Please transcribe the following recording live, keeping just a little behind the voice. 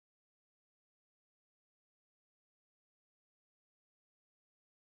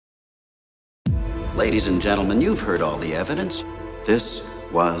Ladies and gentlemen, you've heard all the evidence. This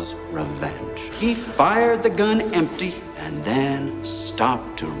was revenge. He fired the gun empty and then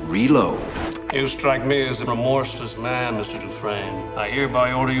stopped to reload. You strike me as a remorseless man, Mr. Dufresne. I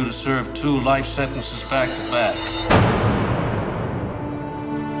hereby order you to serve 2 life sentences back to back.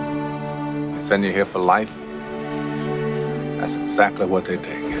 They send you here for life? That's exactly what they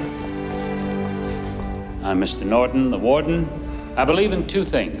take. I'm Mr. Norton, the warden. I believe in 2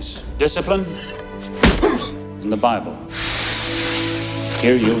 things: discipline and the Bible.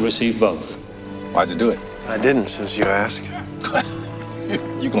 Here you'll receive both. Why'd you do it? I didn't, since you asked.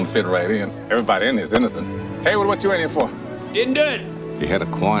 You gonna fit right in. Everybody in here is innocent. Hayward, what you in here for? Didn't do it. He had a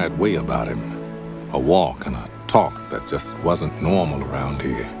quiet way about him. A walk and a talk that just wasn't normal around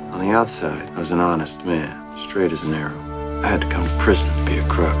here. On the outside, I was an honest man, straight as an arrow. I had to come to prison to be a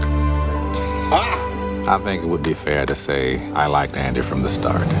crook. I think it would be fair to say I liked Andy from the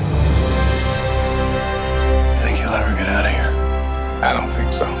start. You think you'll ever get out of here? I don't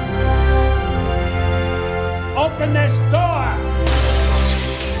think so. Open this door!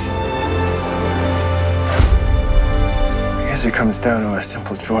 I guess it comes down to a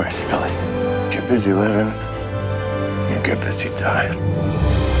simple choice, Billy. Get busy living, or get busy dying.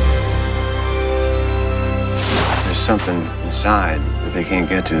 There's something inside that they can't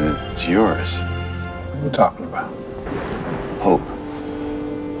get to that's yours. What are you talking about? Hope.